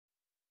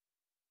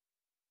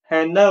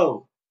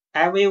Hello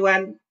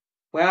everyone,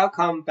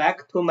 welcome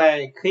back to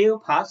my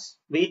QuPath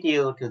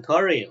video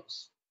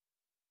tutorials.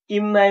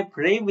 In my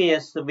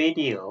previous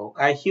video,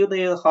 I showed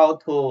you how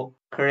to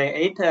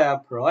create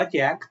a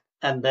project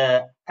and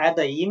add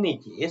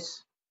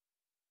images.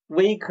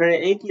 We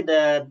created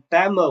a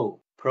demo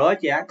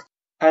project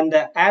and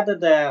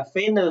added the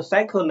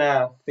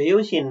phenolcycler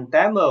fusion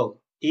demo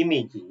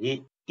image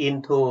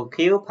into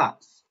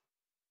QuPath.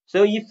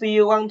 So if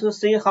you want to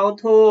see how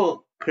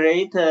to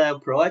create a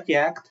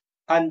project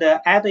and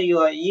add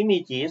your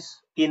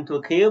images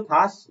into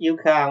QuPath, you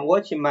can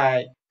watch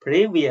my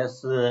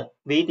previous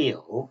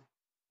video.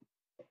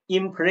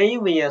 In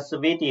previous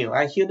video,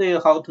 I showed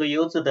you how to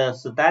use the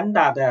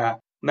standard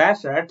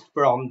method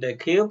from the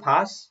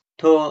QuPath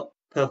to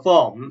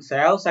perform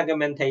cell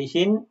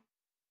segmentation.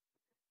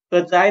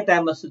 As I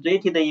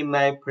demonstrated in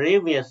my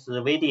previous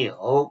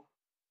video,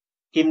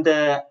 in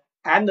the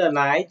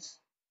analyze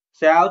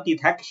cell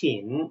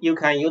detection, you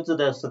can use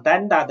the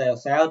standard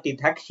cell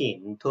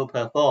detection to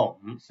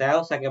perform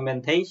cell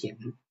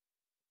segmentation.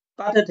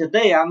 But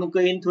today I'm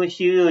going to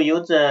show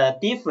you the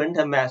different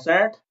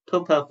method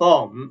to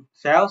perform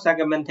cell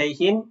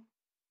segmentation.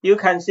 You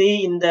can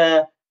see in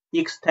the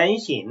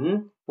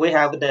extension, we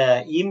have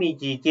the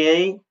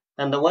ImageJ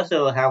and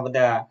also have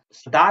the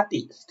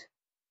StarDist.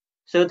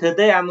 So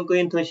today I'm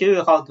going to show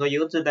you how to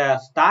use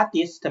the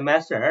StarDist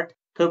method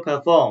to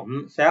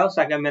perform cell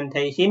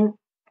segmentation.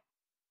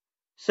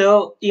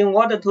 So in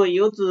order to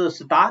use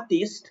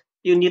StarDist,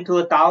 you need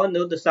to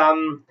download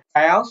some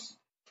files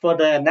for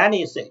the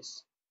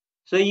analysis.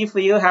 So if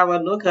you have a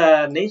look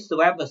at this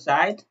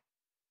website,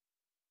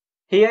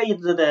 here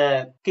is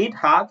the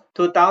GitHub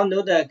to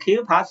download the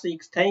QuPath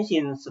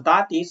extension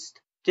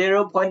StarDist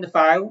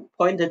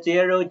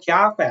 0.5.0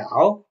 jar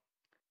file.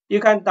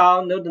 You can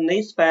download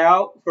this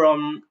file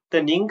from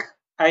the link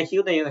I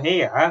showed you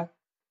here.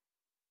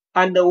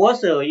 And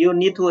also you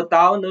need to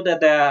download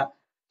the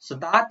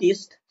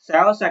StarDist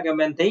cell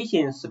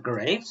segmentation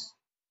scripts.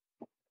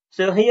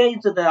 So here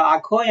is the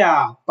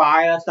Akoya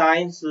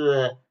Bioscience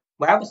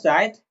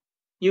website.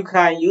 You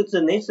can use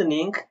this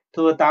link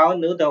to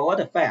download all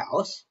the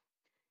files.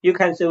 You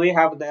can see we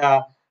have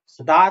the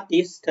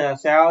StarDist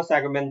cell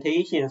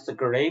segmentation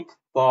script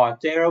for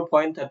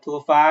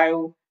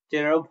 0.25,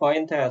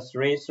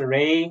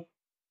 0.33,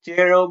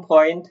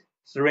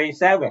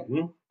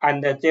 0.37,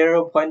 and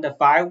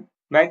 0.5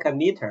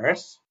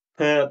 micrometers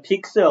per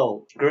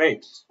pixel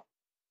scripts.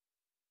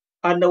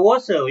 And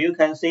also you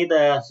can see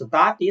the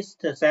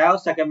StarDist cell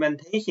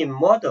segmentation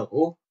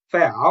model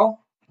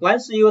file.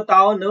 Once you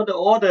download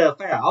all the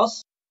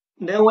files,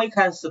 then we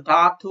can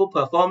start to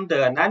perform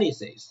the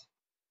analysis.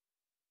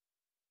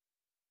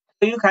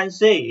 So you can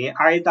see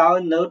I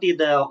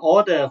downloaded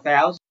all the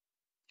files.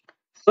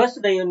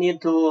 First, you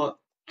need to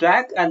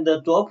drag and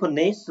drop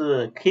this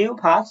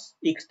QuPath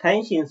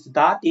extension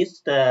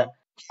StarDist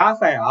jar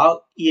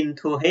file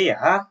into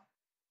here.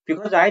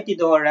 Because I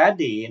did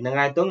already, then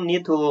I don't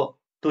need to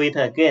do it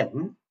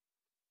again.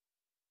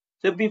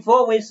 So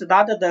before we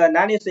start the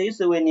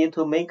analysis, we need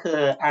to make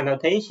an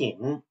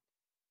annotation.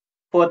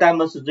 For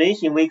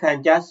demonstration, we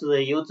can just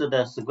use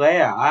the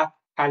square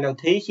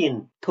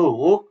annotation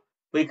tool.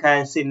 We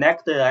can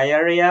select the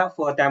area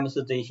for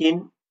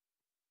demonstration.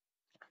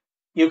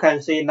 You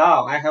can see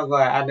now I have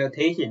an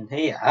annotation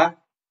here.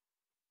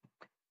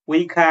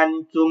 We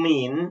can zoom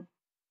in.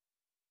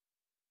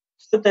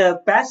 So the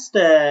best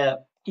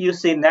you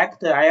select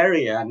the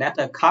area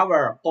that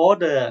cover all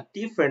the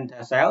different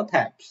cell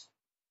types.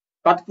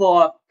 But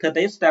for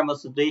today's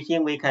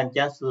demonstration, we can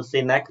just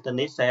select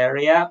this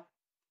area.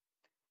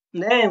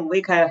 Then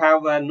we can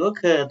have a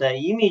look at the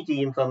image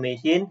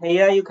information.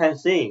 Here you can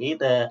see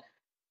the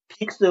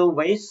pixel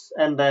width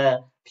and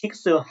the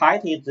pixel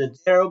height is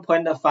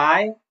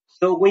 0.5.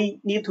 So we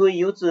need to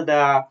use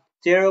the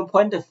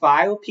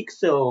 0.5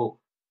 pixel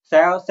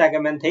cell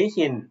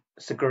segmentation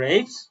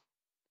scripts.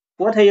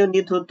 What you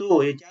need to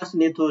do, you just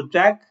need to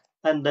drag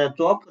and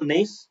drop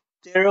this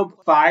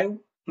 0.5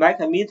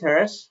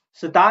 micrometers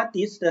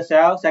StarDist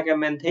cell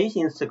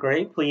segmentation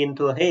script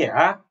into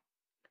here.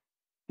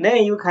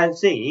 Then you can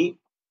see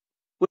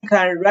we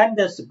can run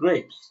the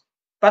scripts.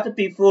 But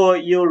before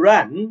you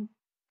run,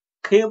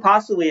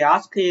 QuPath will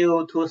ask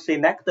you to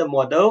select the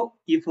model.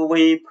 If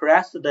we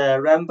press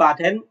the run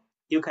button,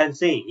 you can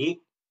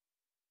see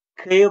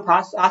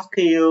QuPath asks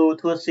you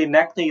to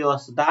select your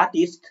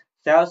StarDist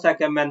cell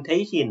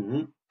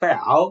segmentation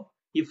file.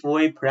 If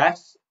we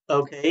press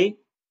OK,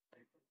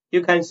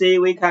 you can see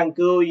we can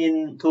go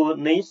into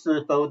this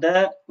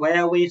folder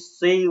where we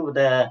save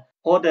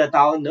all the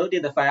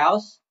downloaded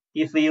files.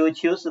 If you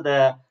choose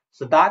the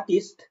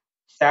StarDist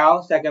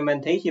cell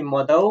segmentation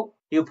model,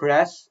 you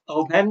press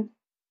Open.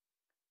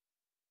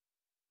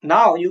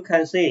 Now you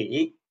can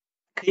see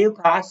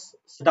QuPath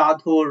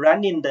start to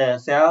running the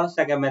cell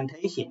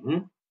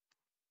segmentation.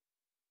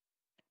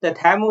 The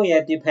time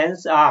will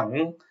depends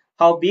on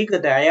how big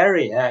the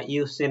area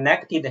you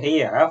selected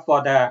here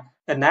for the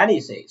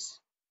analysis.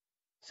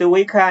 So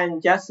we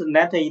can just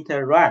let it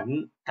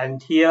run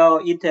until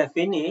it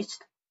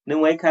finished.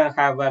 Then we can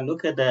have a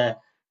look at the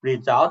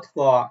result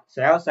for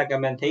cell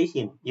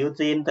segmentation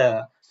using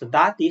the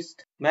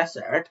StarDist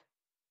method.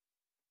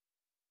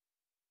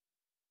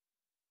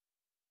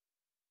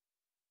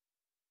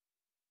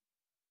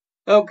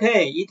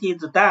 Okay, it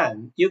is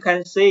done. You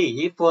can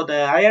see for the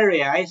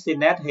area I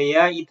select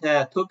here,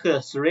 it took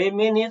 3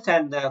 minutes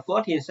and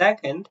 14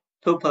 seconds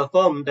to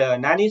perform the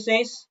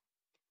analysis.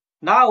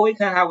 Now we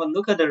can have a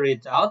look at the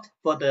result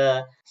for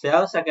the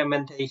cell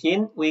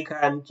segmentation. We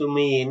can zoom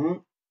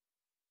in.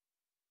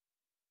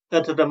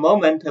 At the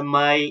moment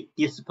my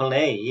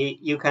display,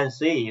 you can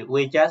see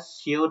we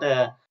just show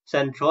the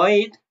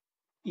centroid.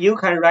 You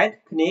can right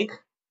click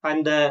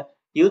and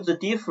use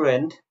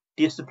different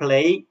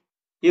display.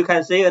 You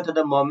can see at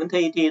the moment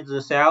it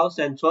is cell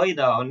centroid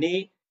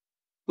only.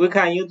 We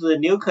can use the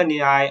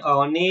nuclei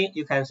only.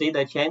 You can see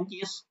the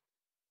changes.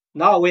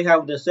 Now we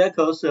have the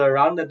circles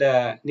around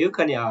the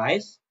nuclei.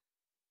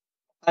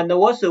 And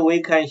also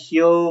we can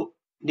show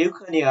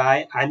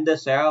nuclei and the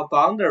cell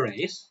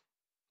boundaries.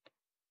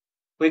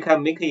 We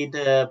can make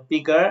it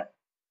bigger.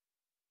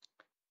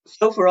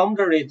 So from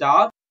the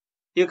result,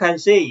 you can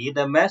see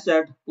the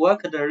method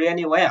worked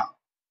really well.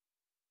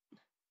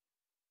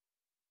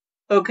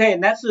 Okay,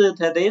 that's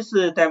today's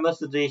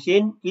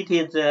demonstration. It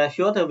is a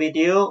short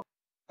video.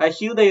 I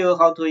showed you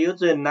how to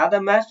use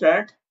another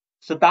method,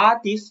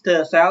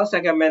 StarDist cell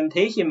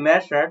segmentation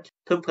method,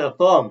 to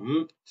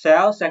perform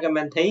cell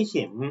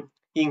segmentation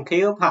in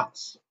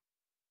QuPath.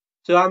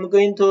 So I'm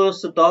going to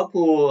stop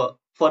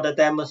for the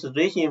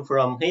demonstration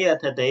from here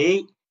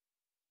today.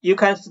 You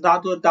can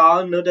start to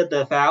download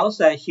the files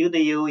I showed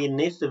you in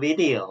this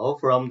video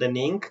from the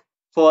link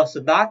for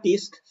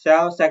StarDist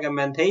cell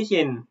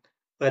segmentation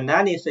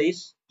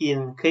analysis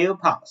in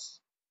QuPath.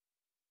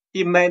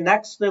 In my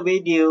next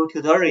video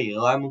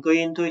tutorial, I'm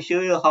going to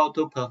show you how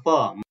to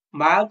perform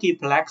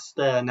multiplexed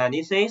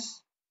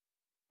analysis.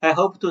 I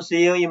hope to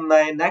see you in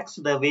my next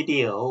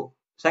video.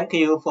 Thank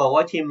you for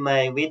watching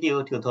my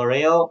video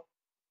tutorial.